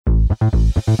Well,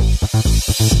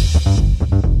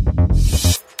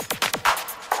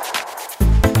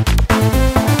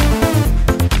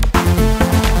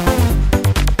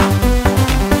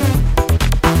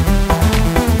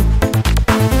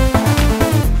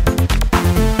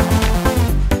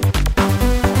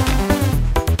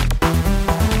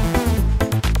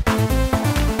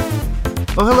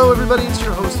 hello everybody, it's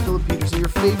your host Philip Peterson, your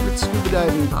favorite scuba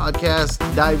diving podcast,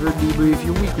 Diver Debrief,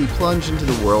 your weekly plunge into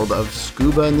the world of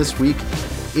scuba. And this week,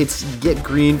 it's Get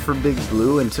Green for Big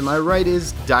Blue, and to my right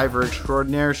is diver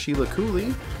extraordinaire Sheila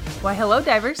Cooley. Why, hello,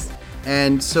 divers.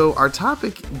 And so our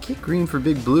topic, Get Green for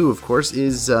Big Blue, of course,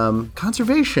 is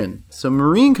conservation. So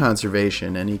marine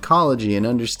conservation and ecology and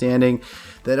understanding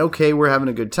that, okay, we're having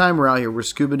a good time, we're out here, we're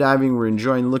scuba diving, we're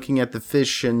enjoying looking at the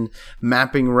fish and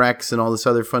mapping wrecks and all this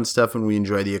other fun stuff, and we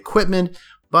enjoy the equipment,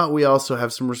 but we also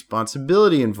have some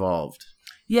responsibility involved.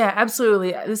 Yeah,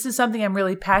 absolutely. This is something I'm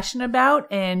really passionate about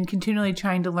and continually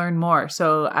trying to learn more.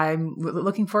 So I'm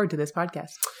looking forward to this podcast.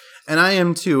 And I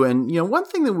am too. And, one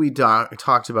thing that we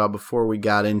talked about before we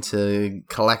got into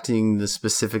collecting the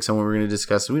specifics on what we're going to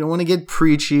discuss, we don't want to get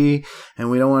preachy and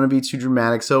we don't want to be too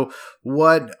dramatic. So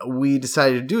what we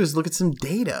decided to do is look at some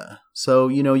data. So,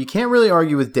 you can't really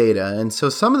argue with data. And so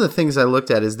some of the things I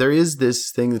looked at is there is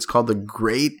this thing that's called the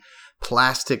Great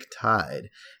Plastic Tide.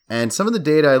 And some of the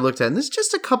data I looked at, and this is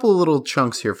just a couple of little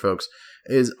chunks here, folks,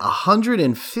 is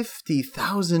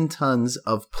 150,000 tons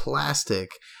of plastic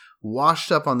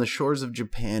washed up on the shores of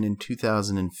Japan in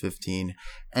 2015,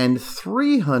 and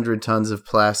 300 tons of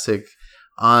plastic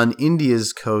on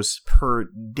India's coast per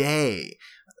day.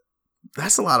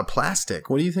 That's a lot of plastic.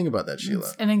 What do you think about that, Sheila?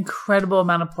 It's an incredible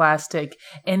amount of plastic,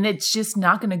 and it's just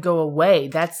not going to go away.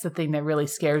 That's the thing that really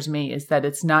scares me, is that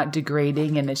it's not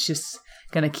degrading, and it's just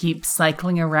going to keep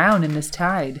cycling around in this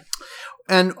tide.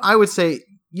 And I would say,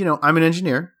 I'm an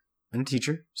engineer and a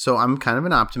teacher, so I'm kind of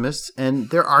an optimist, and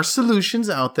there are solutions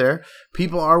out there.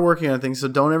 People are working on things, so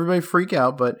don't everybody freak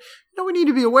out, but we need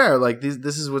to be aware, like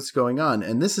this is what's going on.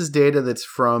 And this is data that's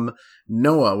from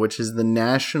NOAA, which is the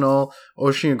National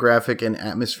Oceanographic and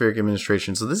Atmospheric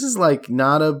Administration. So this is like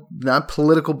not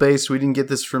political based. We didn't get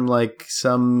this from like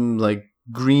some like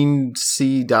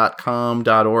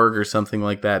greensea.com.org or something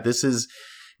like that. This is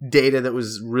data that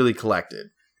was really collected.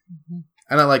 Mm-hmm.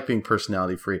 And I like being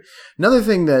personality free. Another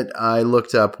thing that I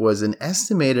looked up was an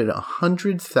estimated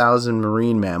 100,000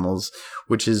 marine mammals,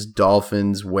 which is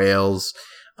dolphins, whales,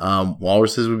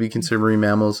 walruses would be considered marine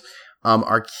mammals,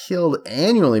 are killed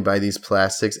annually by these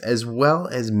plastics, as well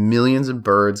as millions of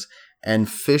birds and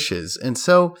fishes. And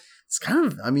so it's kind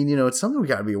of, it's something we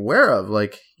got to be aware of.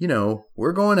 Like,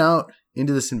 we're going out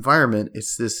into this environment.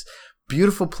 It's this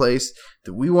beautiful place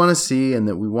that we want to see and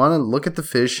that we want to look at the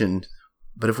fish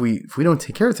but if we don't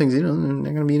take care of things, there's not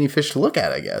going to be any fish to look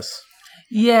at, I guess.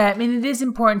 Yeah, it is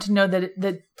important to know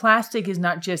that plastic is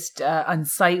not just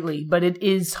unsightly, but it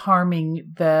is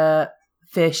harming the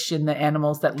fish and the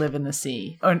animals that live in the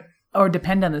sea or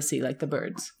depend on the sea, like the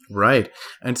birds. Right.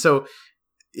 And so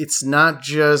it's not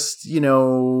just,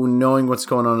 knowing what's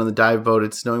going on the dive boat.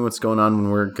 It's knowing what's going on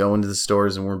when we're going to the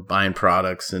stores and we're buying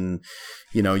products and,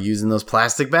 using those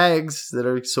plastic bags that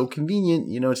are so convenient.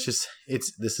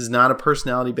 This is not a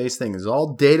personality-based thing. It's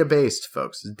all data-based,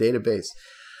 folks. It's data-based.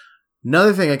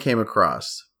 Another thing I came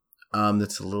across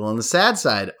that's a little on the sad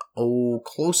side.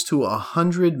 Close to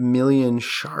 100 million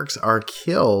sharks are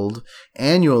killed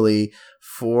annually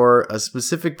for a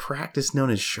specific practice known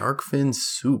as shark fin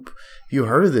soup. Have you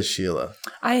heard of this, Sheila?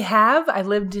 I have. I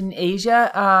lived in Asia.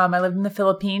 I lived in the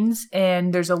Philippines,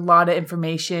 and there's a lot of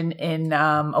information and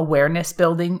awareness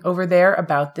building over there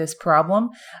about this problem.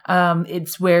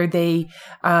 It's where they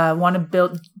want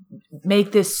to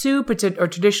make this soup or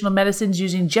traditional medicines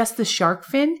using just the shark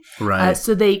fin. Right.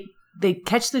 So they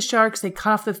catch the sharks, they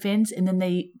cut off the fins, and then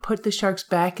they put the sharks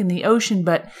back in the ocean,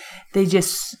 but they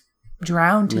just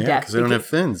drown to death. Because they don't have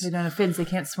fins. They don't have fins. They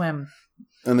can't swim.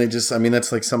 And they just,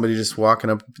 that's like somebody just walking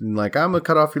up and like, I'm going to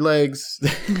cut off your legs.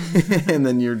 And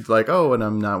then you're like, oh, and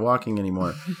I'm not walking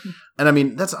anymore.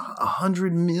 And that's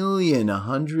 100 million.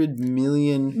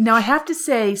 Now, I have to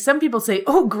say, some people say,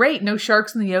 oh, great, no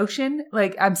sharks in the ocean.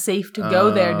 Like, I'm safe to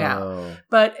go there now.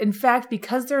 But in fact,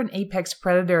 because they're an apex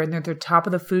predator and they're at the top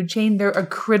of the food chain, they're a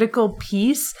critical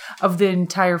piece of the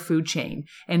entire food chain.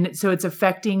 And so it's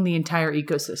affecting the entire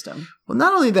ecosystem. Well,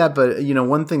 not only that, but,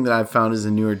 one thing that I've found as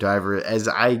a newer diver, as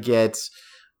I get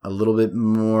a little bit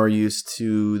more used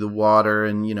to the water.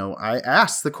 And, I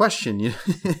asked the question,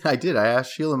 I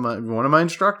asked Sheila, one of my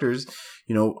instructors,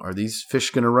 are these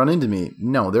fish going to run into me?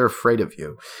 No, they're afraid of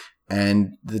you.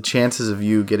 and the chances of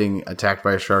you getting attacked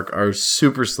by a shark are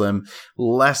super slim.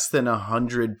 Less than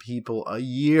 100 people a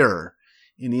year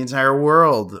in the entire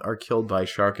world are killed by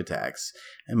shark attacks.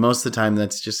 And most of the time,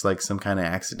 that's just like some kind of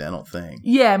accidental thing.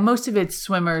 Yeah, most of it's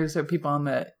swimmers or people on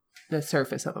the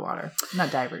surface of the water,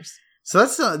 not divers. So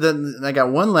that's then I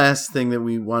got one last thing that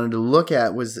we wanted to look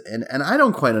at was, and I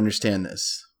don't quite understand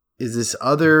this. Is this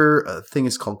other thing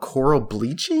is called coral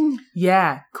bleaching?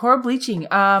 Yeah, coral bleaching.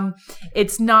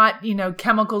 It's not,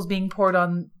 chemicals being poured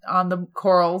on the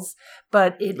corals,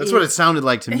 but that's what it sounded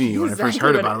like to me when I first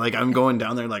heard about it. Like I'm going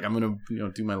down there, like I'm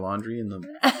gonna do my laundry in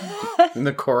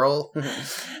the coral.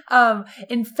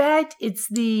 In fact, it's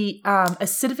the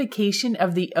acidification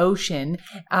of the ocean,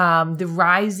 the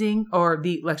rising or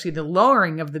the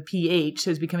lowering of the pH,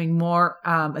 so it's becoming more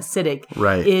acidic.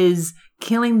 Right. Is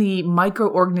killing the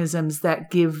microorganisms that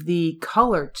give the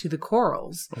color to the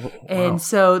corals. Oh, wow. And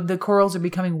so the corals are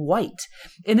becoming white.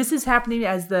 And this is happening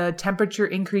as the temperature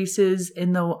increases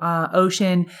in the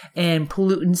ocean and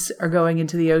pollutants are going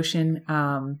into the ocean,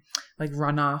 like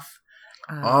runoff.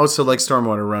 So like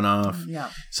stormwater runoff. Yeah.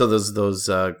 So those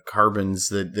carbons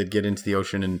that get into the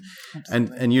ocean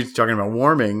and you're talking about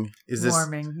warming. Is this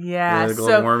warming? Yeah. The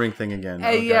global warming thing again?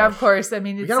 Yeah, of course. I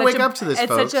mean, we gotta wake up to this.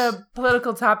 It's folks. such a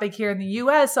political topic here in the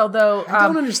U.S. Although I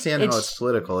don't understand how it's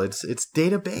political. It's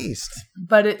data based.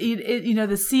 But the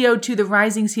CO2, the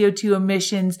rising CO2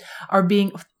 emissions are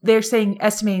being. They're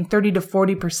estimating 30 to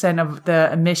 40% of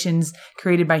the emissions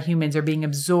created by humans are being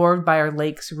absorbed by our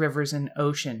lakes, rivers, and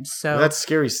oceans. So that's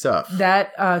scary stuff.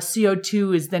 That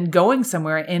CO2 is then going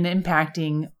somewhere and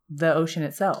impacting the ocean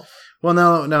itself. Well,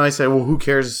 now I say, well, who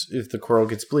cares if the coral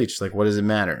gets bleached? Like, what does it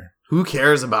matter? Who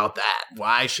cares about that?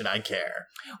 Why should I care?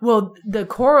 Well, the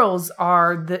corals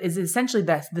is essentially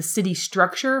the city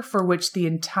structure for which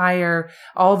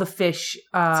all the fish.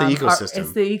 It's the ecosystem.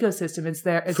 It's the ecosystem. It's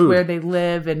there. It's where they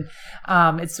live, and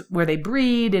it's where they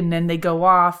breed, and then they go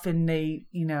off, and they,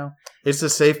 It's a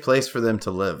safe place for them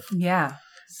to live. Yeah.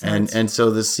 So and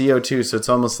so the CO2. So it's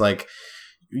almost like,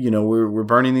 we're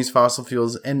burning these fossil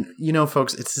fuels, and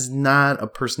folks, this is not a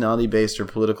personality-based or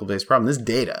political-based problem. This is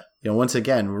data. Once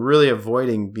again, we're really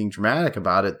avoiding being dramatic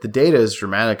about it. The data is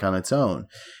dramatic on its own.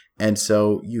 And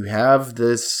so you have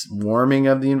this warming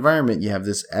of the environment. You have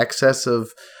this excess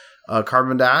of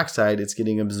carbon dioxide. It's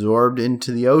getting absorbed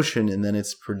into the ocean, and then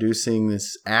it's producing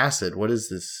this acid. What is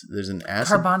this? There's an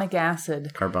acid? Carbonic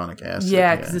acid. Carbonic acid.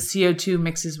 Yeah, because the CO2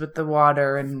 mixes with the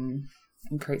water and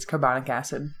creates carbonic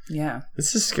acid. Yeah.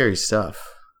 This is scary stuff.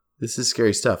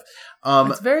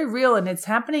 It's very real, and it's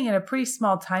happening in a pretty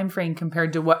small time frame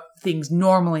compared to what things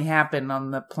normally happen on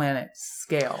the planet's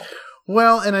scale.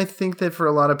 Well, and I think that for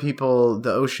a lot of people,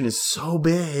 the ocean is so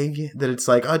big that it's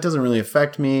like, it doesn't really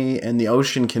affect me, and the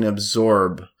ocean can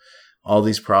absorb all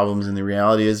these problems. And the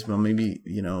reality is, well, maybe,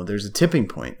 there's a tipping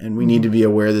point, and we need to be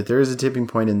aware that there is a tipping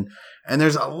point, and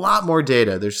there's a lot more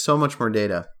data. There's so much more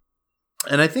data.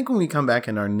 And I think when we come back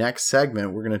in our next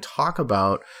segment, we're going to talk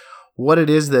about what it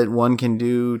is that one can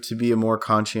do to be a more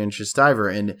conscientious diver.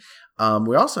 And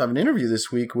we also have an interview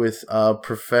this week with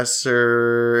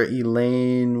Professor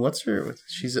Elaine.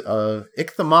 She's an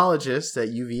ichthyologist at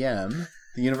UVM,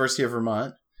 the University of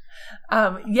Vermont.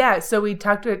 So we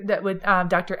talked with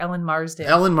Dr. Ellen Marsden.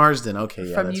 Okay,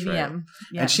 yeah, from that's UVM. Right.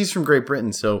 Yeah. And she's from Great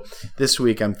Britain. So this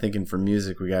week I'm thinking for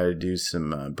music, we got to do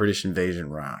some British invasion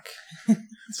rock.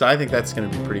 So I think that's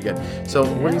going to be pretty good. So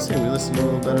what do you say? We listen to a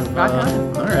little bit of rock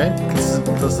on. All right,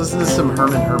 let's listen to some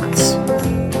Herman Hermits.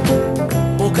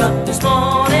 Woke up this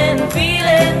morning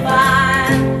feeling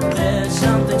fine. There's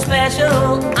something special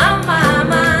on my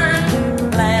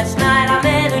mind. Last night I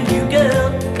met a new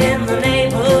girl in the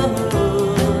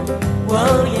neighborhood.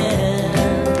 Whoa,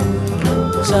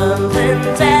 yeah. Something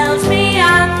tells me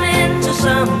I'm into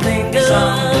something good.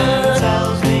 Something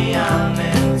tells me I'm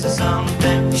into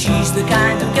something. She's the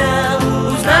kind of girl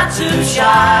who's not too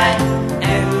shy,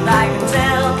 and I can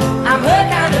tell I'm her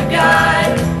kind of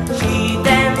guy. She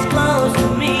danced close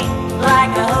to me like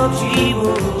I hope she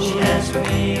would. She danced with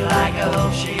me like I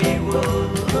hope she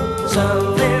would.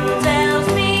 Something tells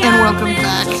me. And welcome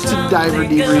back to Diver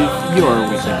Debrief, your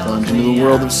weekly plunge into the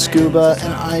world of scuba.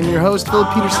 And I'm your host,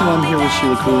 Philip Peterson. I'm here with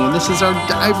Sheila Cooley, and this is our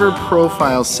Diver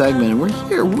Profile segment. And we're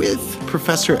here with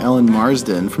Professor Ellen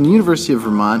Marsden from the University of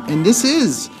Vermont, and this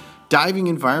is Diving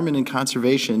Environment and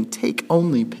Conservation. Take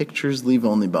only pictures, leave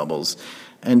only bubbles.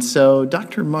 And so,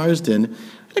 Dr. Marsden,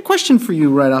 I had a question for you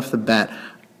right off the bat.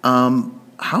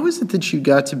 How is it that you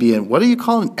got to be what do you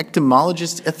call an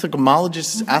entomologist,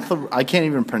 ethicomologist? I can't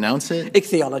even pronounce it.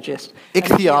 Ichthyologist.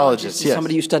 Ichthyologist, yes.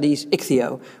 Somebody who studies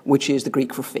ichthyo, which is the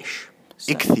Greek for fish.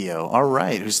 So. Ichthyo, all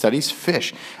right, who studies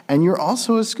fish. And you're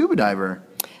also a scuba diver.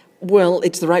 Well,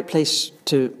 it's the right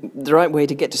way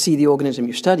to get to see the organism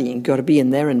you're studying. You've got to be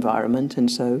in their environment,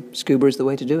 and so scuba is the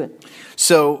way to do it.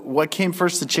 So what came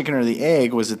first, the chicken or the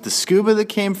egg? Was it the scuba that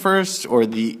came first, or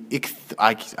the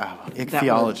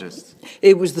ichthyologist?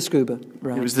 It was the scuba,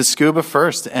 right. It was the scuba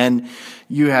first, and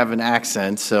you have an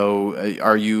accent, so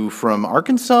are you from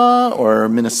Arkansas or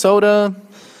Minnesota?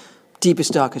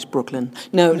 Deepest, darkest Brooklyn.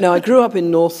 No, I grew up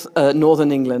in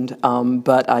northern England,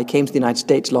 but I came to the United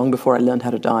States long before I learned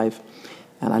how to dive.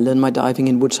 And I learned my diving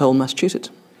in Woods Hole, Massachusetts.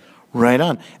 Right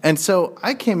on. And so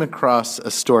I came across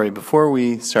a story before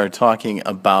we started talking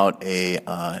about a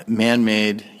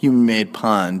man-made, human-made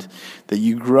pond that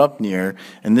you grew up near,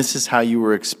 and this is how you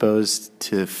were exposed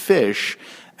to fish.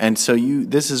 And so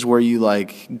this is where you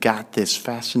got this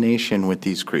fascination with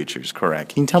these creatures,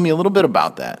 correct? Can you tell me a little bit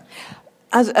about that?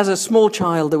 As a small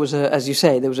child, there was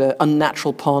an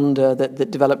unnatural pond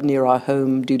that developed near our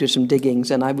home due to some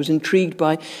diggings, and I was intrigued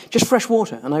by just fresh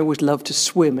water, and I always loved to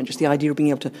swim, and just the idea of being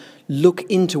able to look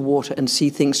into water and see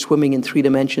things swimming in 3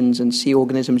 dimensions and see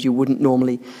organisms you wouldn't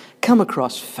normally come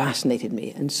across fascinated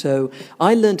me. And so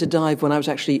I learned to dive when I was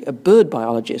actually a bird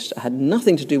biologist. I had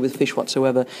nothing to do with fish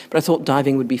whatsoever, but I thought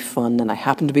diving would be fun, and I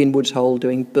happened to be in Woods Hole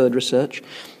doing bird research.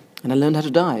 And I learned how to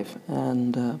dive.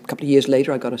 And a couple of years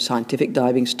later, I got a scientific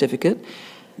diving certificate.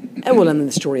 And then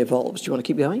the story evolves. Do you want to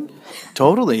keep going?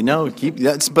 Totally. No,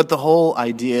 but the whole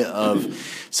idea of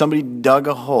somebody dug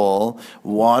a hole,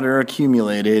 water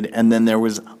accumulated, and then there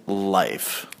was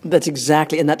life. That's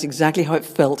exactly how it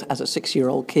felt as a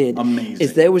 6-year-old kid. Amazing.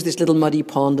 Is there was this little muddy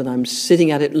pond, and I'm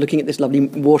sitting at it, looking at this lovely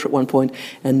water at one point,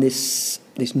 and this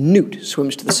newt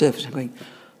swims to the surface. I'm going,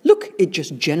 look, it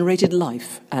just generated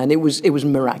life, and it was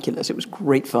miraculous. It was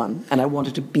great fun, and I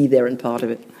wanted to be there and part of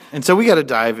it. And so we got to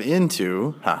dive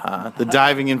into the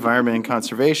diving environment and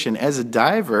conservation. As a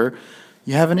diver,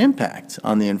 you have an impact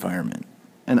on the environment.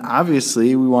 And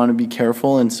obviously, we want to be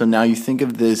careful, and so now you think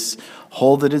of this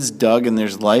hole that is dug, and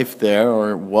there's life there, or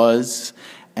it was.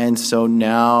 And so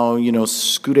now,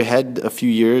 scoot ahead a few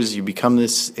years, you become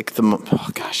this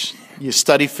you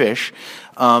study fish,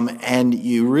 and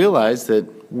you realize that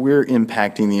we're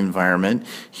impacting the environment.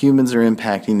 Humans are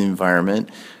impacting the environment.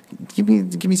 Give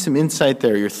me some insight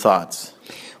there, your thoughts.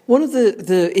 One of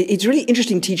it's really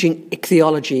interesting teaching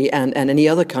ichthyology and any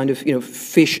other kind of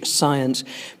fish science,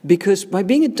 because by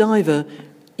being a diver,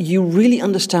 you really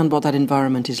understand what that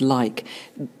environment is like.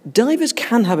 Divers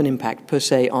can have an impact, per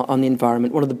se, on the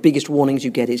environment. One of the biggest warnings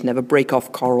you get is never break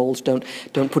off corals, don't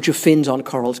put your fins on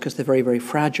corals because they're very, very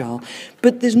fragile.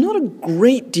 But there's not a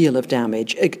great deal of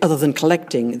damage, other than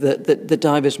collecting, that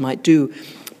divers might do.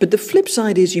 But the flip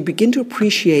side is you begin to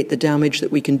appreciate the damage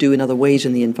that we can do in other ways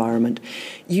in the environment.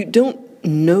 You don't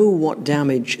know what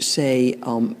damage, say,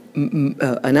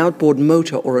 an outboard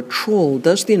motor or a trawl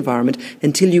does to the environment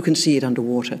until you can see it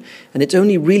underwater. And it's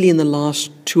only really in the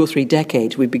last 2 or 3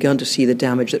 decades we've begun to see the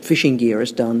damage that fishing gear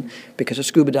has done because of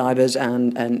scuba divers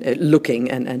and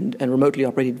looking and remotely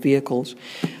operated vehicles.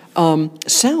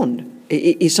 Sound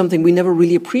is something we never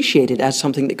really appreciated as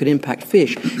something that could impact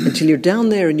fish until you're down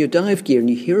there in your dive gear and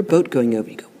you hear a boat going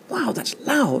over. You go, wow, that's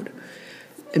loud.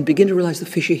 And begin to realize the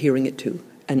fish are hearing it too.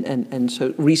 And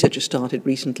so research has started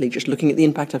recently just looking at the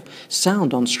impact of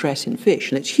sound on stress in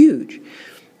fish, and it's huge.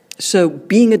 So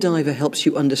being a diver helps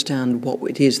you understand what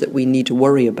it is that we need to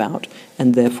worry about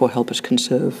and therefore help us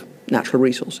conserve natural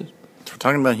resources. So we're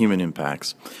talking about human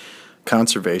impacts,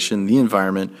 conservation, the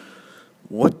environment.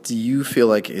 What do you feel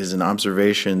like is an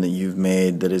observation that you've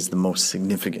made that is the most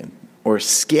significant or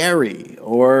scary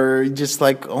or just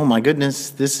like, oh my goodness,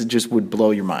 this just would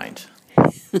blow your mind?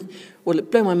 Well,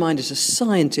 it blew my mind as a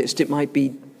scientist. It might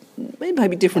be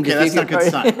different. Okay, that's not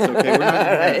good science. Okay, we're not.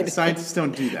 Right. Scientists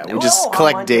don't do that. We just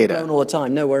collect data all the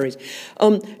time. No worries. A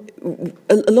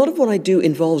lot of what I do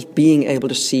involves being able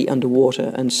to see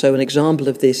underwater, and so an example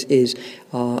of this is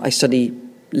I study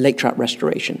lake trout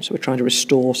restoration. So we're trying to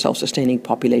restore self-sustaining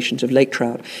populations of lake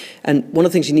trout, and one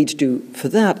of the things you need to do for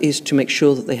that is to make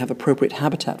sure that they have appropriate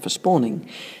habitat for spawning.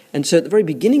 And so at the very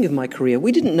beginning of my career,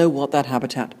 we didn't know what that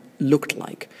habitat looked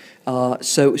like.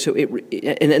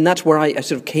 And that's where I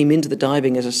sort of came into the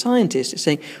diving as a scientist, is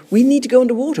saying we need to go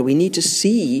underwater. We need to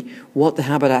see what the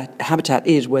habitat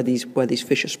is where these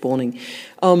fish are spawning.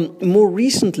 More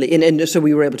recently, and so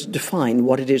we were able to define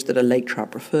what it is that a lake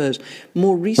trout prefers.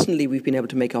 More recently, we've been able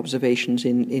to make observations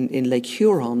in Lake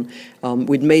Huron.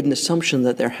 We'd made an assumption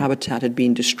that their habitat had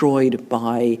been destroyed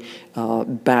by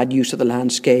bad use of the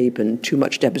landscape and too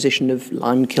much deposition of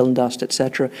lime kiln dust,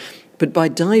 etc. But by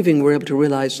diving, we're able to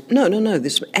realize, no,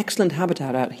 there's excellent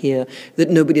habitat out here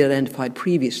that nobody identified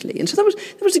previously. And so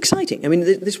that was exciting. I mean,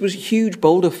 this was huge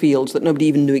boulder fields that nobody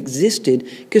even knew existed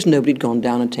because nobody had gone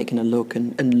down and taken a look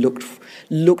and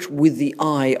looked with the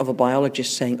eye of a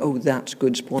biologist saying, oh, that's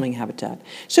good spawning habitat.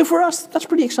 So for us, that's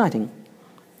pretty exciting.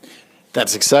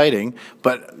 That's exciting,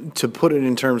 but to put it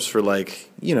in terms for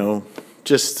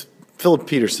just Philip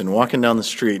Peterson walking down the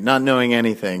street, not knowing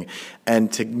anything,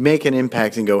 and to make an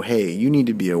impact and go, hey, you need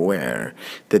to be aware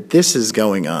that this is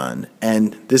going on,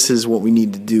 and this is what we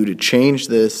need to do to change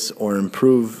this or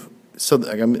improve. So,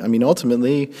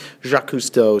 ultimately, Jacques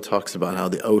Cousteau talks about how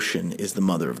the ocean is the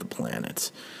mother of the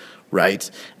planet,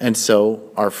 right? And so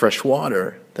our fresh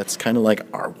water, that's kind of like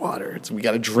our water. We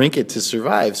got to drink it to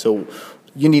survive. So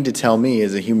you need to tell me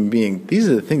as a human being, these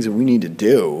are the things that we need to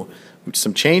do,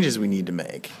 some changes we need to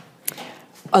make.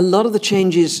 A lot of the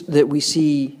changes that we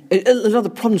see, a lot of the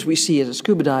problems we see as a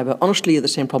scuba diver, honestly, are the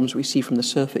same problems we see from the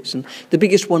surface. And the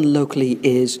biggest one locally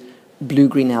is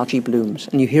blue-green algae blooms.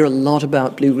 And you hear a lot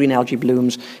about blue-green algae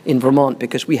blooms in Vermont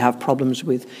because we have problems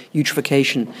with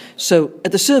eutrophication. So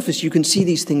at the surface, you can see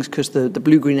these things because the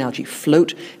blue-green algae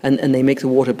float and they make the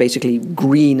water basically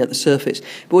green at the surface.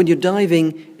 But when you're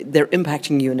diving, they're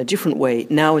impacting you in a different way.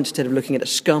 Now, instead of looking at a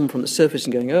scum from the surface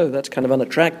and going, oh, that's kind of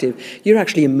unattractive, you're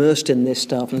actually immersed in this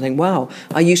stuff and saying, wow,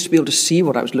 I used to be able to see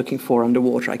what I was looking for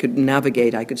underwater. I could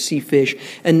navigate, I could see fish,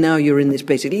 and now you're in this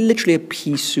basically literally a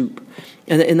pea soup.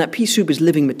 And that pea soup is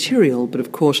living material, but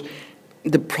of course,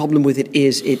 the problem with it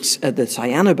is it's the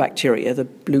cyanobacteria, the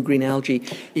blue-green algae, is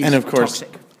toxic. And of course,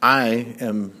 toxic.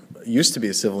 I used to be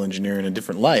a civil engineer in a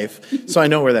different life, so I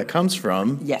know where that comes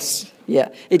from. Yes. Yeah,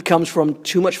 it comes from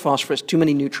too much phosphorus, too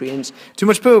many nutrients. Too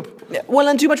much poop. Yeah, well,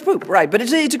 and too much poop, right. But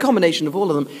it's a combination of all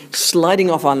of them sliding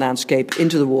off our landscape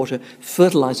into the water,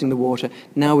 fertilizing the water.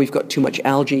 Now we've got too much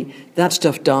algae. That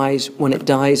stuff dies. When it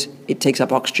dies, it takes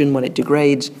up oxygen. When it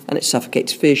degrades, and it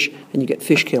suffocates fish, and you get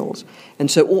fish kills. And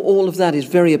so all of that is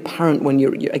very apparent when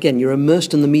you're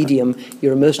immersed in the medium,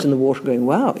 you're immersed in the water going,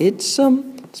 wow, it's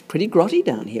pretty grotty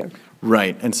down here.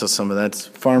 Right, and so some of that's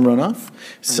farm runoff,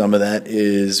 some of that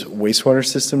is wastewater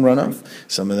system runoff,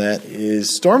 some of that is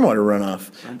stormwater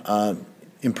runoff,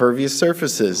 impervious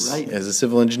surfaces. Right. As a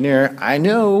civil engineer, I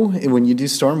know when you do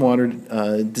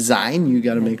stormwater design, you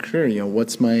got to make sure,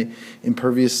 what's my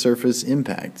impervious surface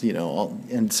impact,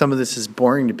 and some of this is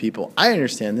boring to people. I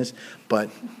understand this, but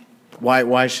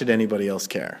why should anybody else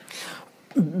care?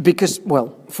 Because,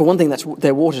 well, for one thing, that's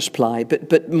their water supply,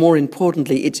 but more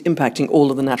importantly, it's impacting all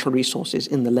of the natural resources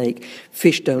in the lake.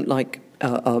 Fish don't like,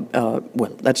 I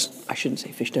shouldn't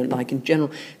say fish don't like in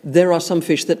general. There are some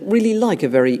fish that really like a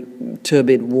very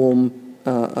turbid, warm,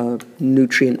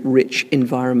 nutrient-rich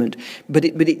environment. But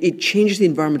it changes the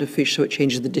environment of fish, so it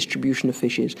changes the distribution of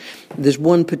fishes. There's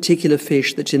one particular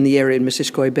fish that's in the area in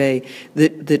Missisquoi Bay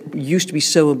that used to be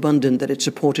so abundant that it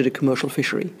supported a commercial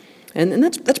fishery. And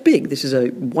that's big. This is a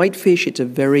white fish. It's a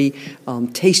very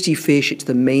tasty fish. It's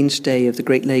the mainstay of the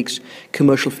Great Lakes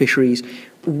commercial fisheries.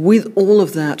 With all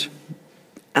of that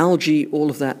algae, all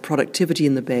of that productivity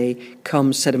in the bay,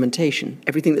 comes sedimentation.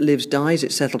 Everything that lives dies.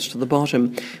 It settles to the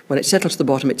bottom. When it settles to the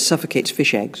bottom, it suffocates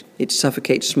fish eggs. It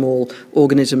suffocates small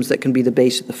organisms that can be the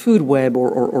base of the food web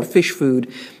or fish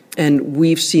food. And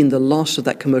we've seen the loss of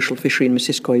that commercial fishery in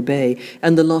Missisquoi Bay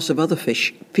and the loss of other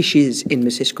fishes in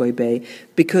Missisquoi Bay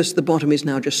because the bottom is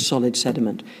now just solid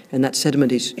sediment. And that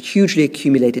sediment is hugely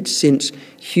accumulated since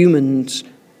humans,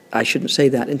 I shouldn't say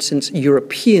that, and since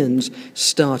Europeans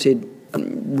started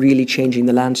really changing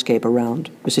the landscape around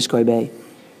Missisquoi Bay.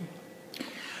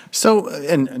 So,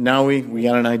 and now we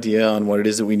got an idea on what it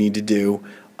is that we need to do.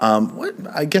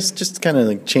 I guess just to kind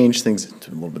of change things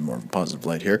to a little bit more of a positive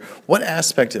light here, what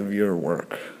aspect of your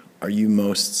work are you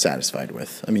most satisfied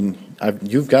with? I mean,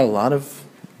 you've got a lot of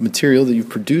material that you've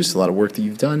produced, a lot of work that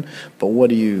you've done, but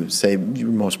what do you say you're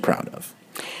most proud of?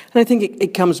 And I think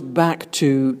it comes back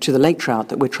to the lake trout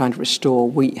that we're trying to restore.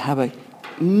 We have a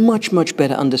much, much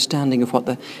better understanding of what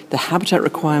the habitat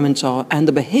requirements are and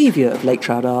the behavior of lake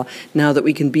trout are now that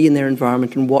we can be in their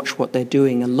environment and watch what they're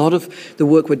doing. A lot of the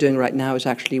work we're doing right now is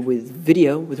actually with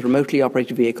video, with remotely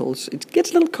operated vehicles. It gets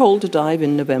a little cold to dive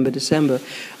in November, December.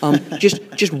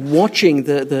 Just watching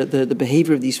the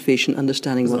behavior of these fish and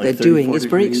understanding what they're doing is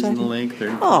very exciting. In the lake,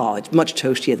 it's much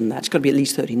toastier than that. It's got to be at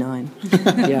least 39.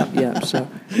 Yeah. So,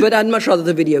 but I'd much rather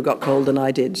the video got cold than I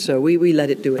did. So we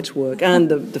let it do its work, and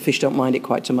the fish don't mind it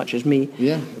quite so much as me.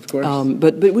 Yeah, of course.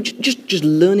 But we're just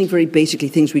learning very basically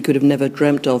things we could have never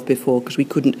dreamt of before because we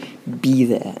couldn't be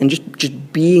there. And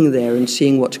just being there and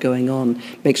seeing what's going on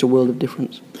makes a world of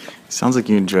difference. Sounds like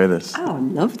you enjoy this. Oh, I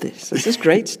love this. This is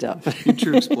great stuff.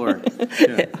 Future explorer.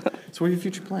 Yeah. So what are your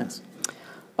future plans?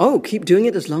 Oh, keep doing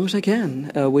it as long as I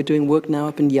can. We're doing work now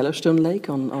up in Yellowstone Lake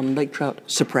on lake trout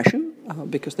suppression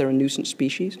because they're a nuisance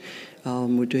species.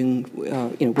 We're doing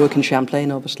work in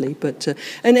Champlain, obviously, but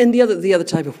and the other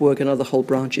type of work, another whole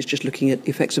branch, is just looking at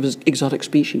effects of exotic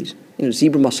species.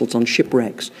 Zebra mussels on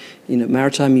shipwrecks.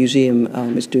 Maritime Museum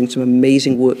is doing some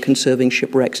amazing work conserving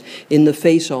shipwrecks in the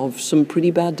face of some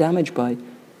pretty bad damage by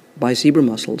zebra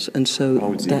mussels, and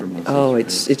so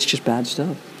it's just bad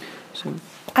stuff. So.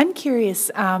 I'm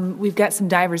curious, we've got some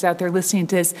divers out there listening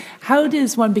to this. How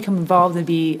does one become involved and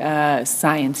be a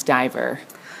science diver?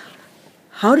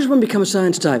 How does one become a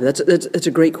science diver? That's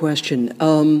a great question.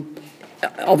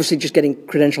 Obviously, just getting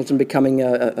credentials and becoming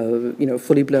a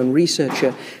fully blown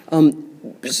researcher.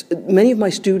 Many of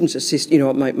my students assist,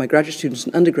 my graduate students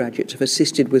and undergraduates have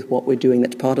assisted with what we're doing.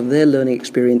 That's part of their learning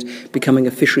experience, becoming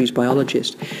a fisheries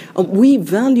biologist. We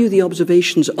value the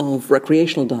observations of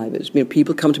recreational divers.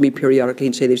 People come to me periodically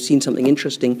and say they've seen something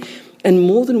interesting. And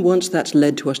more than once that's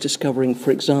led to us discovering,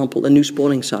 for example, a new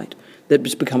spawning site that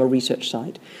has become a research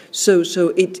site. So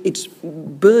it's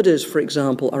birders, for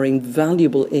example, are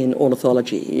invaluable in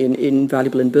ornithology,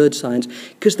 invaluable in bird science,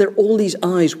 because there are all these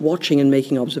eyes watching and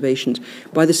making observations.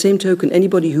 By the same token,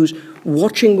 anybody who's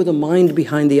watching with a mind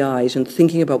behind the eyes and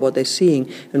thinking about what they're seeing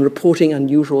and reporting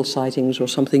unusual sightings or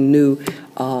something new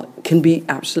can be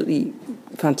absolutely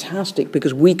fantastic,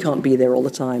 because we can't be there all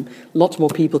the time. Lots more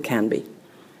people can be.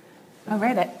 All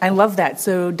right, I love that.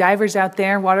 So divers out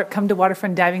there, come to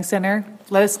Waterfront Diving Center.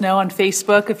 Let us know on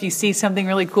Facebook if you see something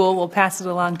really cool. We'll pass it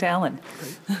along to Ellen.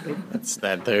 That's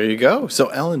that. There you go. So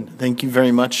Ellen, thank you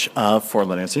very much for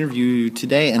letting us interview you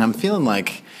today. And I'm feeling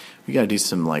like we got to do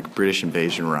some British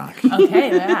invasion rock.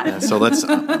 Okay, yeah. So let's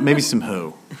maybe some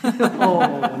Who.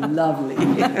 Oh, lovely.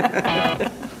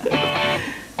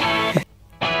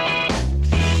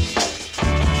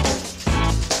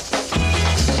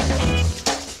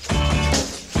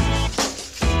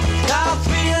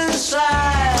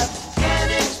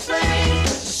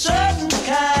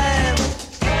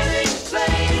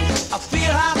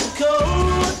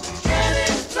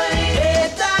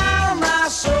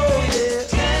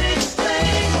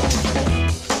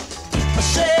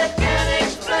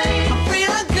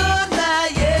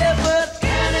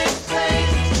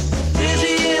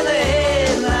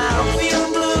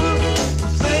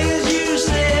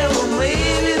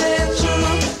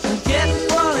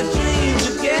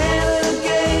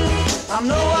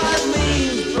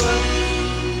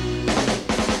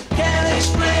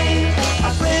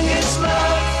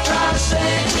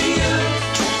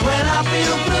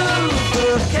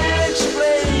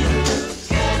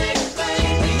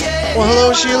 Well,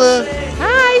 hello, Sheila.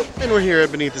 Hi. And we're here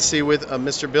at Beneath the Sea with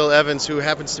Mr. Bill Evans, who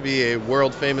happens to be a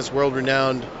world-famous,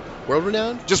 world-renowned?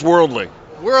 Just worldly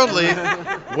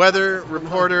weather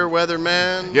reporter,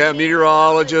 weatherman. Yeah,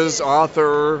 meteorologist,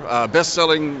 author,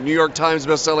 best-selling, New York Times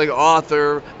best-selling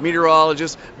author,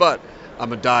 meteorologist, but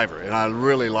I'm a diver, and I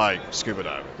really like scuba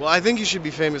diving. Well, I think you should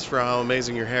be famous for how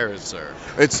amazing your hair is, sir.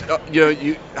 It's,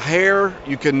 hair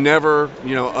you can never,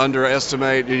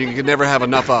 underestimate, and you can never have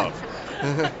enough of.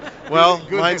 Well,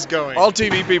 mine's going. All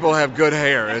TV people have good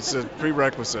hair. It's a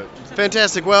prerequisite.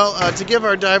 Fantastic. Well, to give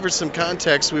our divers some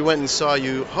context, we went and saw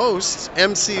you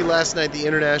MC last night, the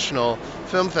International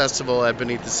Film Festival at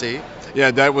Beneath the Sea.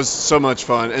 Yeah, that was so much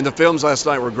fun. And the films last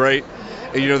night were great.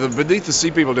 And, the Beneath the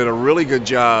Sea people did a really good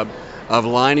job of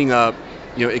lining up,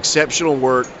 exceptional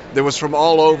work that was from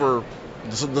all over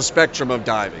the spectrum of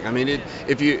diving. I mean,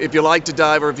 if you like to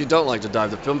dive or if you don't like to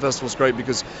dive, the film festival is great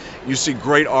because you see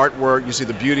great artwork, you see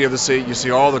the beauty of the sea, you see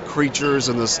all the creatures,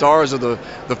 and the stars of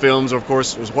the films, of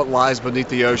course, is what lies beneath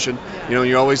the ocean.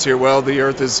 You always hear, well, the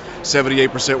Earth is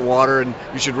 78% water, and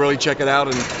you should really check it out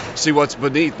and see what's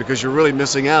beneath, because you're really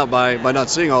missing out by not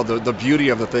seeing all the beauty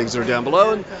of the things that are down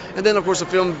below. And then, of course, the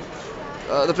film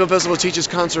festival teaches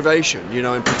conservation,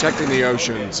 and protecting the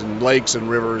oceans and lakes and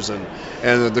rivers and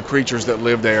the creatures that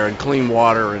live there, and clean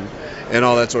water and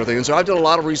all that sort of thing. And so I've done a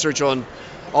lot of research on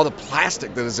all the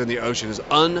plastic that is in the ocean. Is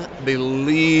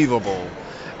unbelievable,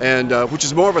 and which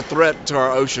is more of a threat to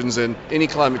our oceans than any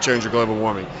climate change or global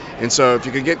warming. And so if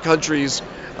you could get countries,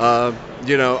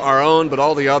 our own, but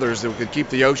all the others, that could keep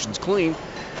the oceans clean,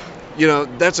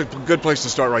 that's a good place to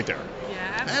start right there.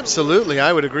 Absolutely.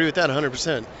 I would agree with that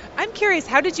 100%. I'm curious,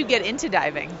 how did you get into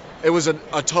diving? It was a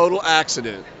total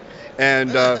accident.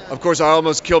 And, of course, I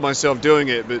almost killed myself doing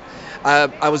it. But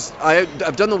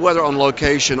I've done the weather on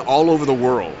location all over the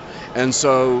world. And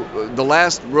so the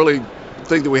last really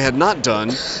thing that we had not done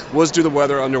was do the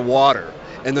weather underwater.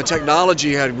 and the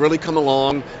technology had really come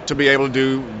along to be able to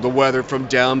do the weather from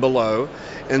down below.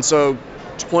 And so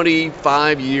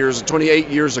 28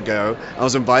 years ago, I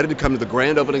was invited to come to the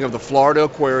grand opening of the Florida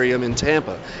Aquarium in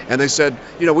Tampa. And they said,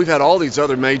 we've had all these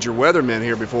other major weathermen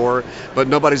here before, but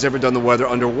nobody's ever done the weather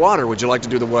underwater. Would you like to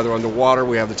do the weather underwater?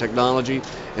 We have the technology.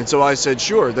 And so I said,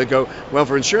 sure. They go, well,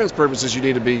 for insurance purposes, you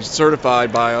need to be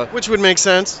certified by a... Which would make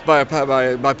sense. By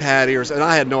PADI, and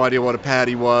I had no idea what a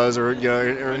PADI was, or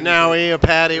a NAUI, a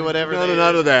PADI, whatever. No,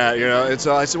 none of that, And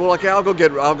so I said, well, okay, I'll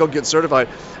go get certified.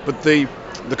 But the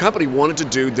company wanted to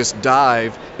do this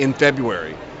dive in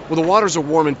February. Well, the waters are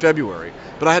warm in February,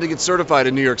 but I had to get certified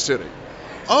in New York City.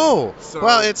 Oh,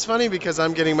 well, it's funny because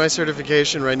I'm getting my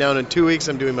certification right now, and in 2 weeks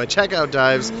I'm doing my checkout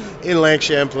dives in Lake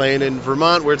Champlain in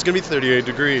Vermont, where it's going to be 38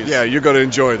 degrees. Yeah, you're going to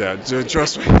enjoy that.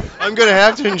 Trust me. I'm going to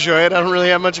have to enjoy it. I don't really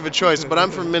have much of a choice, but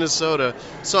I'm from Minnesota,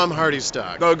 so I'm hardy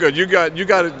stock. Oh, good. You got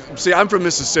it. See, I'm from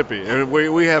Mississippi, and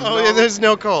we have. Oh, yeah, there's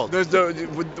no cold. We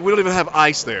don't even have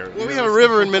ice there. Well, we have a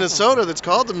river in Minnesota that's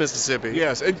called the Mississippi.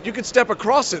 Yes, and you can step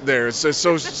across it there. It's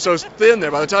so thin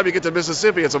there. By the time you get to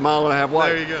Mississippi, it's a mile and a half wide.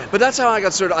 There you go. But that's how I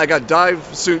got certified. I got dry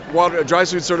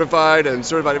suit certified and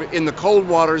certified in the cold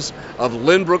waters of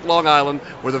Lynbrook, Long Island,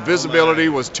 where the visibility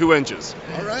was 2 inches.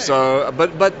 All right. So,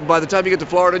 but by the time you get to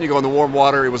Florida and you go in the warm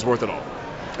water, it was worth it all.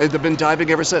 I've been diving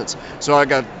ever since. So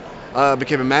I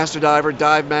became a master diver,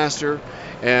 dive master,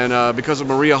 and because of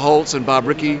Maria Holtz and Bob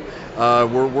Rickey,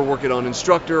 we're working on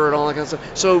instructor and all that kind of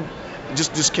stuff. So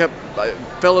I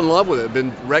fell in love with it.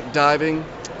 Been wreck diving,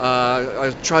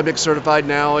 Tribex certified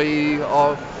NAUI,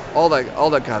 all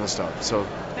that kind of stuff. So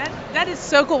that is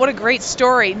so cool. What a great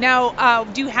story. Now,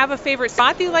 do you have a favorite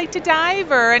spot that you like to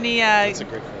dive, or any That's a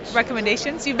great question.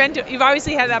 recommendations? You've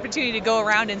obviously had the opportunity to go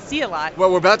around and see a lot.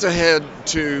 Well, we're about to head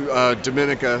to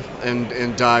Dominica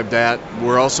and dive that.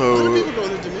 We're also A lot of people go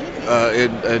to Dominica.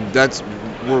 and that's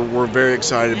we're very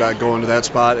excited about going to that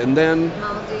spot. And then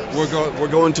we're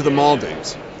going to the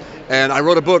Maldives. And I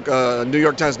wrote a book, a New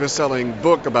York Times best-selling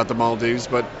book about the Maldives,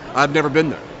 but I've never been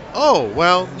there. Oh,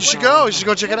 well, you should go. You should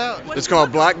go check it out. It's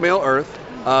called Blackmail Earth,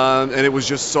 and it was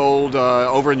just sold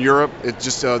over in Europe. It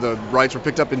just the rights were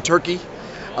picked up in Turkey,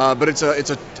 but it's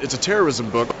a terrorism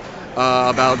book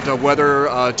about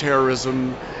weather,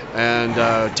 terrorism, and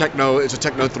techno. It's a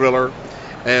techno thriller,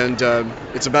 and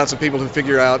it's about some people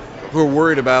who are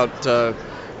worried about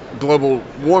global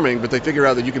warming, but they figure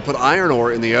out that you can put iron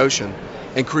ore in the ocean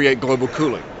and create global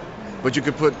cooling. But you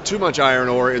could put too much iron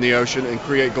ore in the ocean and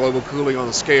create global cooling on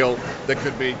a scale that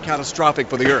could be catastrophic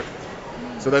for the Earth.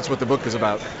 So that's what the book is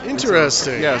about.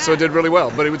 Interesting. So it did really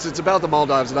well. But it's about the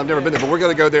Maldives, and I've never been there. But we're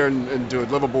going to go there and do a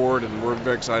live aboard, and we're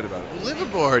very excited about it. Live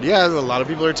aboard, yeah. A lot of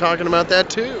people are talking about that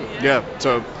too. Yeah.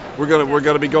 So we're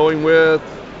gonna be going with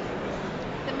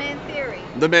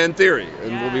The Man Theory,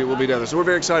 and we'll be down there. So we're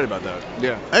very excited about that.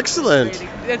 Yeah. Excellent.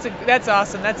 That's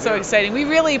awesome. That's so exciting. We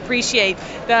really appreciate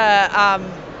the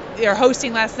your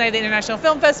hosting last night at the International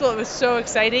Film Festival. It was so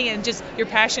exciting, and just your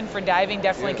passion for diving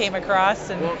definitely came across,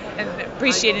 and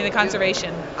appreciating the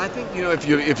conservation. I think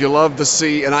if you love the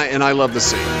sea, and I love the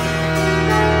sea.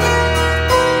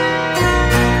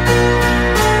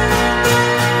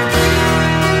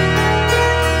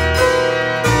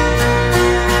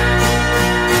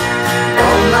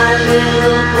 All my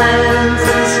little plans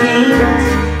and schemes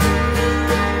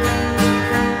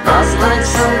lost like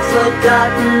some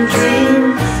forgotten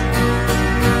dreams.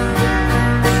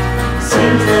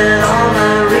 Seems that all I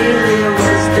really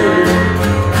was doing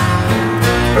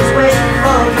was waiting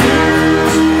for you.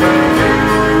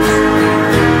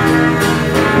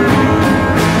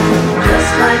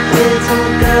 Just like little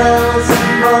girls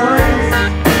and boys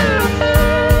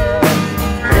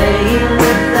playing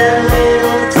with their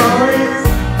little toys.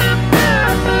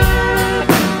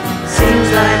 Seems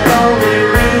like all we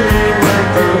really were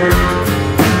doing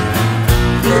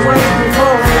was waiting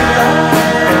for love.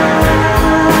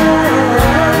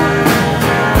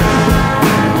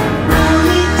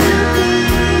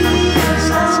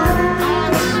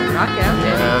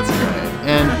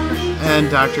 And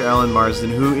Dr. Ellen Marsden,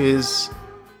 who is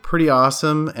pretty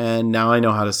awesome, and now I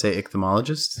know how to say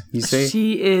ichthyologist. You say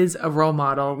she is a role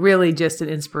model, really just an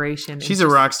inspiration. She's a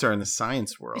rock star in the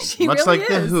science world, much really like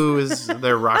the Who is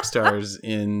their rock stars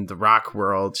in the rock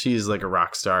world. She's like a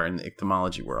rock star in the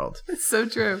ichthyology world. It's so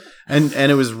true. And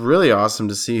it was really awesome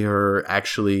to see her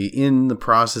actually in the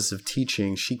process of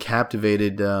teaching. She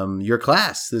captivated your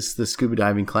class, the scuba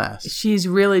diving class. She's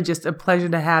really just a pleasure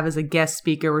to have as a guest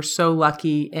speaker. We're so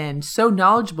lucky and so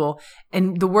knowledgeable.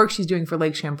 And the work she's doing for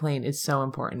Lake Champlain is so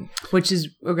important, which is,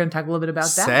 we're going to talk a little bit about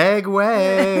that.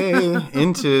 Segue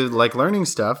into like learning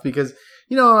stuff, because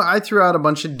I threw out a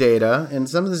bunch of data, and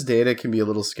some of this data can be a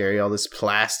little scary. All this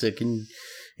plastic in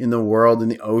the world, in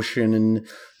the ocean, and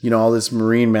all this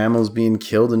marine mammals being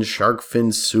killed in shark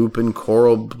fin soup and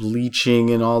coral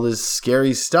bleaching and all this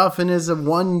scary stuff. And as a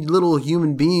one little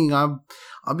human being, I'll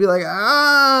be like,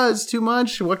 it's too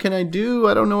much. What can I do?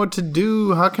 I don't know what to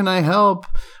do. How can I help?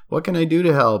 What can I do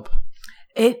to help?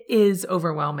 It is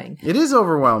overwhelming. It is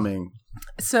overwhelming.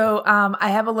 So I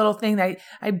have a little thing that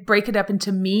I break it up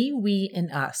into me, we,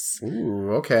 and us.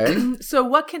 Ooh, okay. So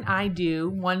what can I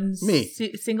do?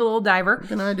 Single old diver. What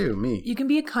can I do? Me. You can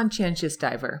be a conscientious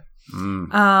diver.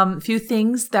 A few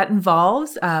things that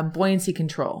involves buoyancy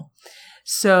control.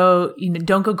 So,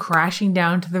 don't go crashing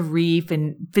down to the reef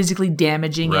and physically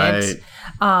damaging it.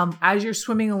 As you're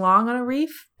swimming along on a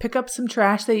reef, pick up some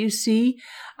trash that you see.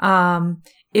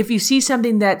 If you see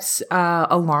something that's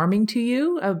alarming to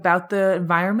you about the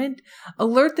environment,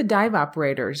 alert the dive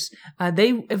operators.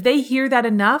 If they hear that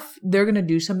enough, they're going to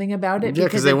do something about it. Yeah,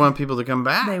 because they want people to come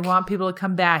back. They want people to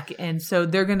come back. And so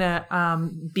they're going to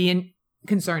be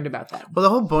concerned about that. Well, the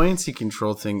whole buoyancy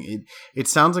control thing, it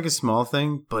sounds like a small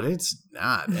thing, but it's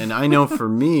not. And I know for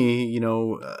me,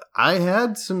 I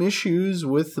had some issues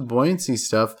with the buoyancy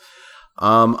stuff.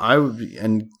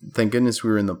 And thank goodness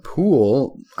we were in the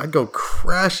pool. I'd go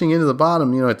crashing into the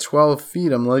bottom, at 12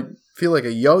 feet. Feel like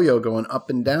a yo-yo going up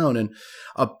and down, and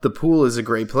up the pool is a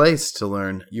great place to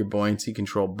learn your buoyancy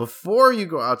control before you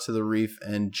go out to the reef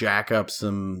and jack up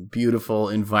some beautiful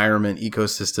environment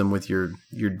ecosystem with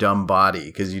your dumb body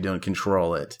because you don't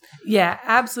control it. Yeah,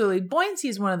 absolutely. Buoyancy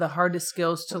is one of the hardest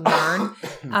skills to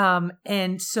learn.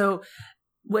 And so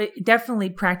definitely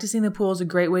practicing the pool is a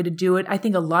great way to do it. I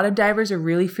think a lot of divers are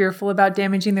really fearful about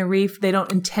damaging the reef. They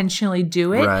don't intentionally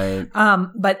do it. Right.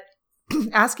 But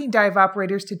asking dive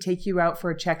operators to take you out for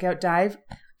a checkout dive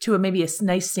to maybe a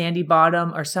nice sandy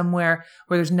bottom or somewhere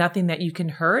where there's nothing that you can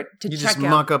hurt to you check out. You just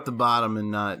muck up the bottom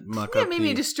and not muck up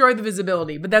maybe destroy the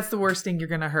visibility, but that's the worst thing you're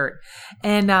going to hurt.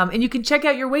 And you can check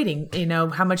out your weighting.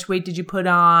 How much weight did you put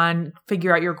on,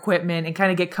 figure out your equipment, and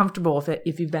kind of get comfortable with it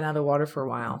if you've been out of the water for a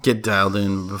while. Get dialed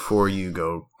in before you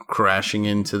go crashing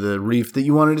into the reef that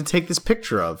you wanted to take this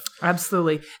picture of.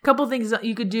 Absolutely. A couple of things that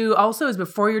you could do also is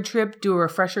before your trip, do a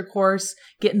refresher course,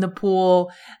 get in the pool.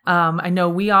 I know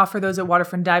we offer those at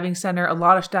Waterfront Diving Center. A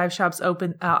lot of dive shops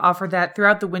offer that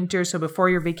throughout the winter. So before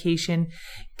your vacation,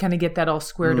 kind of get that all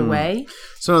squared away.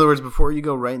 So in other words, before you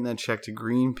go writing that check to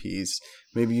Greenpeace,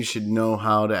 maybe you should know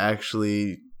how to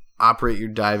actually operate your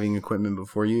diving equipment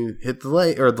before you hit the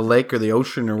lake or the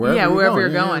ocean or wherever you're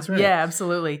going. Right. Yeah,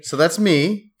 absolutely. So that's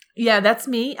me. Yeah, that's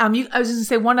me. I was just going to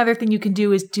say one other thing you can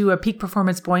do is do a peak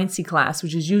performance buoyancy class,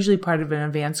 which is usually part of an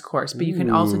advanced course, but you can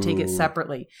also take it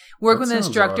separately. Work with an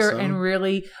instructor and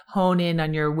really hone in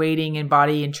on your weighting and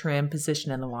body and trim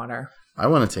position in the water. I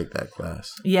want to take that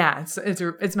class. Yeah,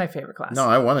 it's my favorite class. No,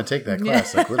 I want to take that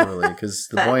class, literally, because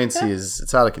the buoyancy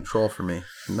it's out of control for me.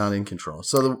 I'm not in control.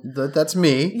 So that's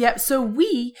me. Yeah, so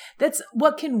that's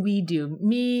what can we do?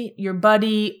 Me, your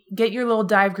buddy, get your little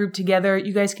dive group together.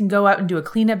 You guys can go out and do a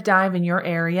cleanup dive in your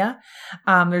area.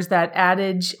 There's that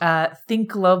adage, think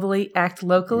globally, act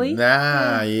locally.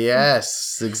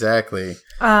 Yes, exactly.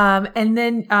 And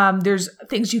then there's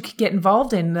things you could get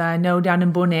involved in. I know down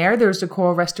in Bonaire, there's a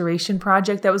coral restoration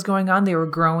project that was going on. They were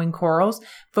growing corals.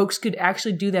 Folks could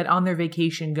actually do that on their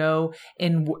vacation, go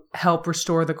and help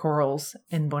restore the corals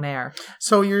in Bonaire.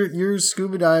 So you're a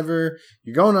scuba diver,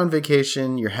 you're going on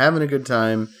vacation, you're having a good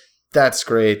time. That's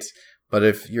great. But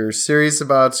if you're serious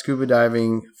about scuba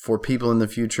diving for people in the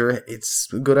future, it's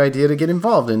a good idea to get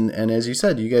involved. And as you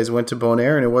said, you guys went to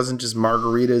Bonaire and it wasn't just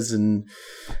margaritas and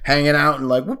hanging out and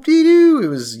like whoop-dee-doo. It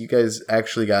was you guys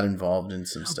actually got involved in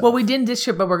some stuff. Well, we didn't this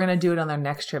trip, but we're going to do it on our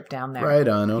next trip down there. Right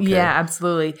on. Okay. Yeah,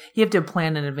 absolutely. You have to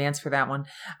plan in advance for that one.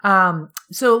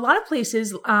 So a lot of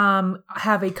places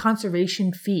have a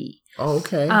conservation fee. Oh,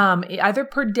 okay. Either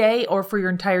per day or for your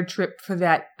entire trip for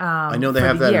that. I know they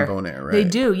have that in Bonaire, right? They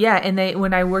do, yeah. And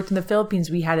when I worked in the Philippines,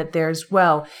 we had it there as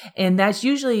well. And that's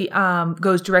usually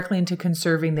goes directly into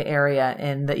conserving the area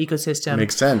and the ecosystem.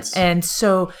 Makes sense. And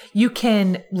so you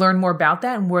can learn more about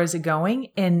that and where is it going.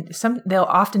 And they'll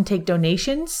often take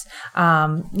donations.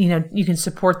 You can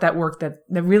support that work, the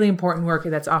really important work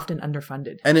that's often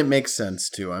underfunded. And it makes sense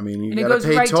too. I mean, you got to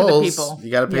pay tolls. You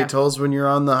got to pay tolls when you're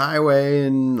on the highway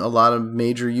and a lot of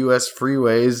major U.S.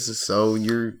 freeways. So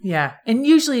yeah, and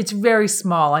usually it's very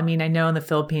small. I mean, I know in the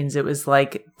Philippines it was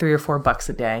like $3 or $4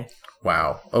 a day.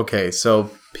 Wow. Okay,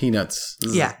 so peanuts.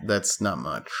 Yeah, that's not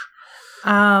much.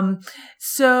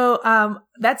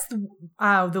 that's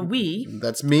the we.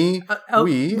 That's me.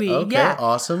 We. Okay, yeah.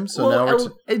 Awesome. So now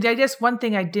I guess one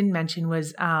thing I didn't mention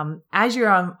was as you're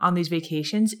on these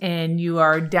vacations and you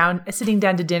are sitting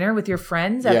down to dinner with your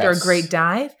friends after a great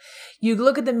dive, you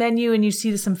look at the menu and you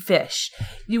see some fish.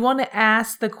 You want to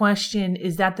ask the question,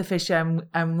 is that the fish I'm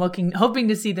hoping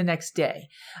to see the next day?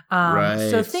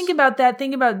 Right. So think about that.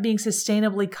 Think about being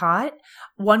sustainably caught.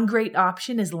 One great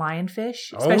option is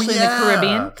lionfish, especially in the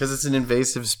Caribbean. Because it's an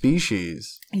invasive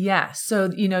species. Yeah.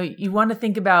 So, you want to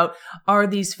think about, are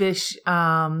these fish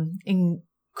in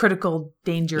critical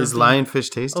danger? Is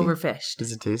lionfish tasty? Overfished.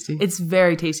 Is it tasty? It's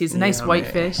very tasty. It's a nice white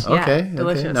fish. Okay. Yeah,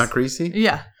 delicious. Okay. Not greasy?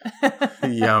 Yeah.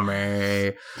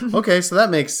 Yummy. Okay, so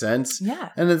that makes sense. Yeah.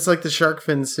 And it's like the shark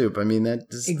fin soup. I mean, that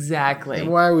just... Exactly.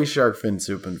 Why are we shark fin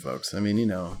souping, folks? I mean,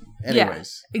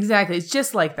 anyways. Yeah, exactly. It's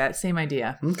just like that. Same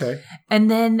idea. Okay.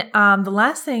 And then the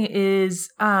last thing is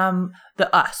the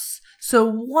us.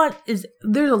 So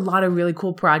there's a lot of really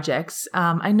cool projects.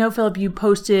 I know, Philip, you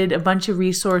posted a bunch of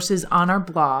resources on our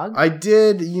blog. I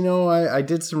did. I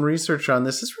did some research on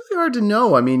this. It's really hard to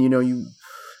know. I mean, you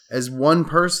as one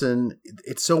person,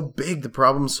 it's so big. The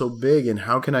problem's so big. And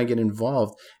how can I get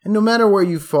involved? And no matter where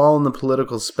you fall in the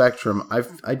political spectrum,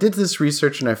 I did this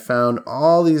research and I found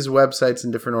all these websites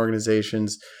and different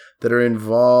organizations that are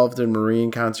involved in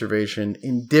marine conservation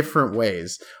in different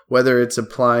ways, whether it's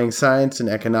applying science and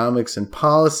economics and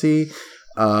policy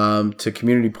to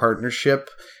community partnership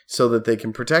so that they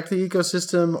can protect the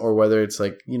ecosystem, or whether it's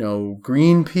like,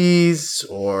 Greenpeace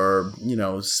or,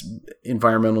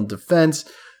 environmental defense.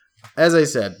 As I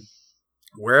said,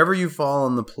 wherever you fall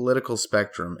on the political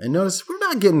spectrum, and notice we're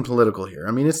not getting political here.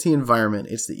 I mean, it's the environment,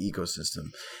 it's the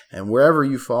ecosystem. And wherever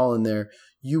you fall in there,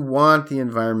 you want the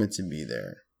environment to be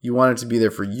there. You want it to be there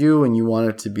for you, and you want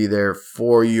it to be there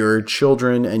for your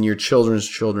children and your children's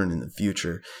children in the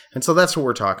future. And so that's what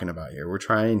we're talking about here. We're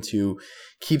trying to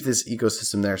keep this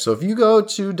ecosystem there. So if you go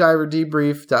to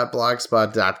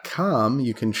diverdebrief.blogspot.com,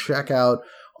 you can check out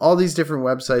all these different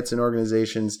websites and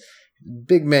organizations,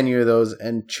 big menu of those,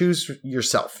 and choose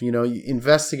yourself. You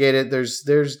investigate it. There's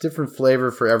different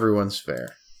flavor for everyone's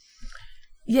fare.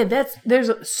 Yeah, there's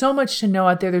so much to know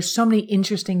out there. There's so many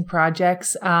interesting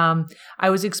projects. I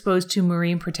was exposed to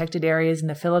marine protected areas in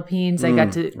the Philippines. I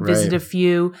got to visit a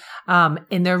few,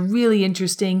 and they're really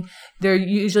interesting. They're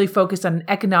usually focused on an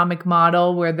economic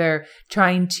model where they're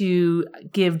trying to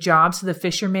give jobs to the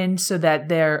fishermen so that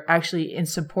they're actually in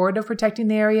support of protecting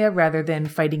the area rather than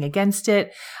fighting against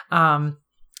it.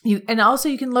 And also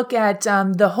you can look at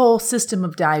the whole system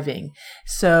of diving.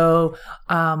 So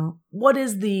what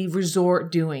is the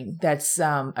resort doing?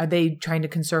 Are they trying to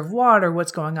conserve water?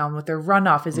 What's going on with their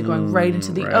runoff? Is it going right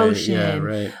into the ocean? Yeah,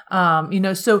 right.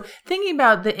 So thinking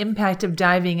about the impact of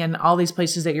diving and all these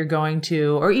places that you're going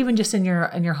to, or even just in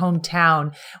your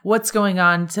hometown, what's going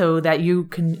on so that you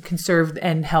can conserve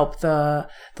and help the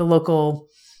local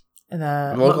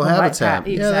habitat.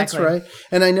 Exactly. Yeah, that's right.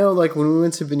 And I know, like, when we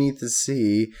went to Beneath the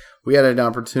Sea, we had an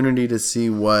opportunity to see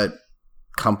what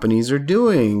companies are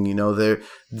doing.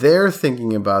 They're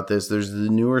thinking about this. There's the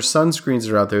newer sunscreens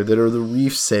that are out there that are the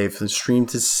reef safe. The Stream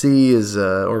to Sea is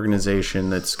an organization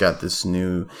that's got this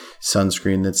new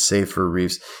sunscreen that's safe for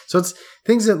reefs. So it's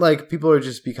things that, like, people are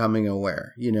just becoming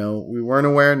aware. We weren't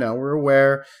aware, now we're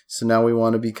aware. So now we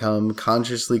want to become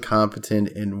consciously competent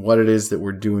in what it is that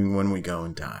we're doing when we go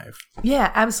and dive.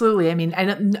 Yeah, absolutely. I mean, I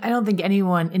don't think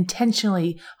anyone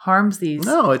intentionally harms their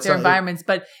environments,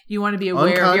 but you want to be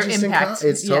aware of your impact.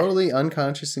 It's totally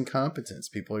unconscious incompetence.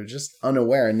 People are just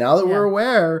unaware. And now that we're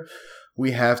aware,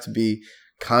 we have to be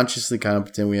consciously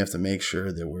competent. We have to make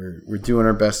sure that we're doing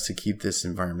our best to keep this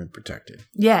environment protected.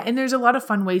 Yeah, and there's a lot of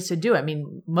fun ways to do it. I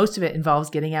mean, most of it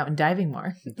involves getting out and diving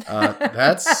more.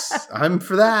 I'm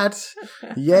for that.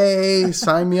 Yay,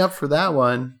 sign me up for that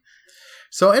one.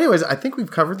 So anyways, I think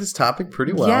we've covered this topic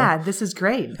pretty well. Yeah, this is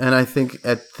great. And I think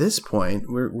at this point,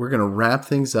 we're going to wrap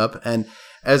things up. And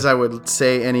as I would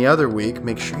say any other week,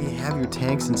 make sure you have your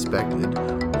tanks inspected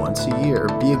once a year.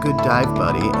 Be a good dive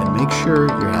buddy and make sure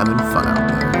you're having fun out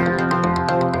there.